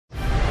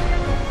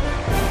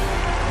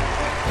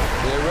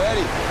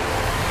ready.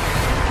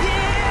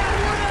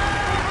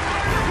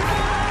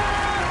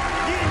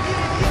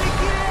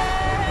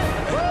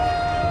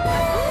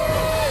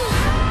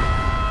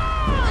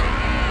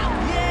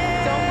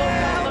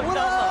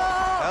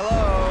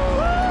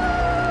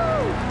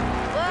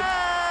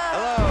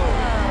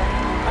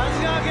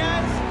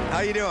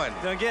 How you doing?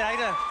 Doing good. How you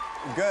doing?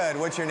 Good.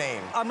 What's your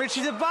name? I'm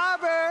Richie the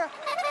Barber.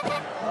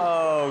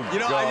 Oh, you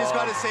know, God. I just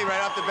got to say right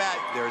off the bat,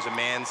 there's a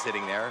man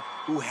sitting there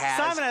who has...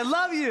 Simon, I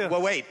love you.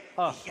 Well, wait.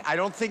 Oh. I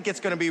don't think it's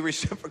going to be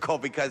reciprocal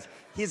because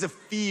he has a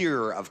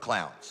fear of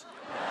clowns.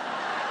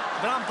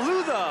 But I'm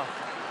blue, though.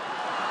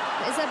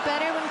 Is that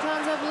better when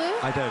clowns are blue?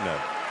 I don't know.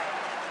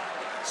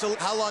 So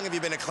how long have you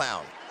been a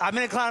clown? I've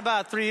been a clown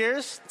about 3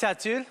 years,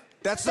 tattooed.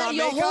 That's not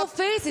your makeup? Your whole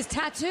face is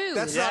tattooed.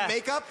 That's not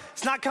makeup?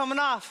 It's not coming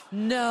off.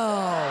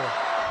 No.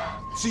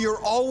 So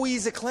you're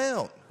always a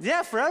clown?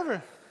 Yeah,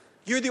 forever.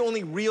 You're the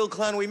only real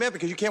clown we met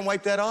because you can't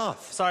wipe that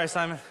off. Sorry,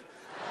 Simon.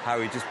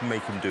 Howie, just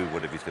make him do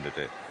whatever he's going to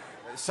do.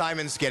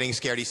 Simon's getting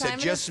scared. He said,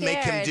 just scared.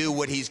 make him do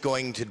what he's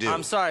going to do.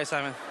 I'm sorry,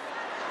 Simon.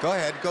 Go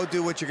ahead. Go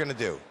do what you're going to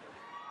do.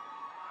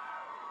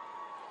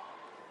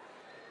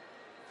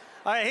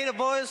 All right, hit it,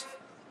 boys.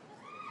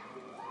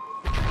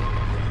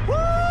 Woo!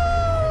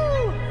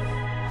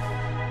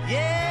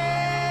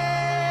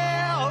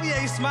 Yeah! Oh, yeah,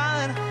 he's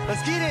smiling.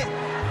 Let's get it.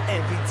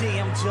 Every day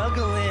I'm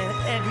juggling.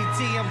 Every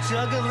day I'm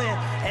juggling.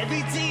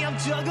 Every day I'm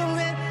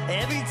juggling.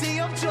 Every day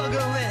I'm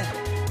juggling.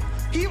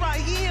 Here I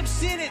am,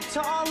 sitting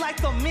tall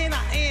like the man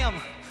I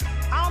am.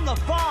 I'm the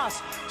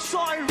boss.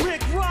 Sorry,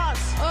 Rick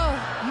Ross. Oh.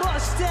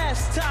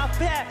 Mustache, top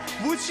hat.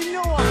 What you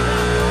know I'm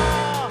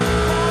not raw.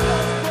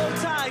 Bow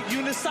tie,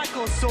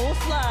 unicycle, so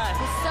fly.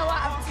 It's so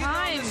out of Walking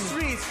time. on the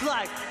streets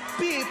like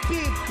beep,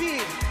 beep,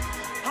 beep.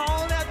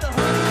 Hauling at the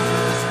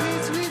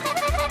honey, sweet, sweet.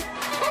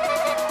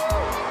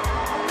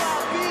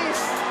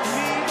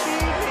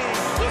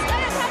 He's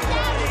gonna come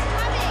down. He's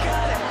coming.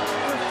 Got it.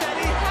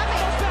 Confetti.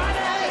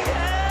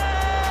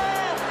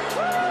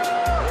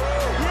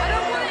 I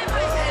don't want it in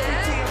my head.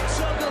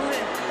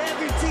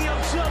 Every day I'm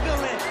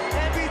juggling.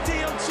 Every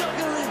day I'm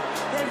juggling.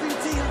 Every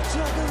day I'm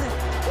juggling.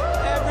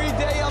 Every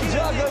day I'm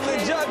juggling. Every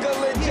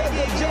day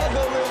I'm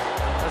juggling.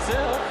 That's it,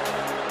 huh?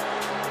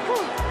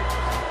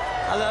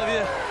 I love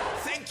you.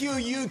 Thank you,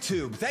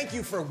 YouTube. Thank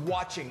you for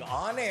watching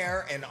on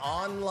air and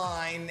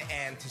online.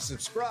 And to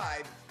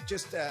subscribe,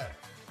 just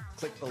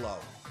click below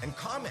and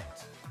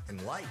comment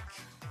and like.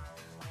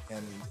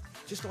 And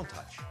just don't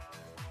touch.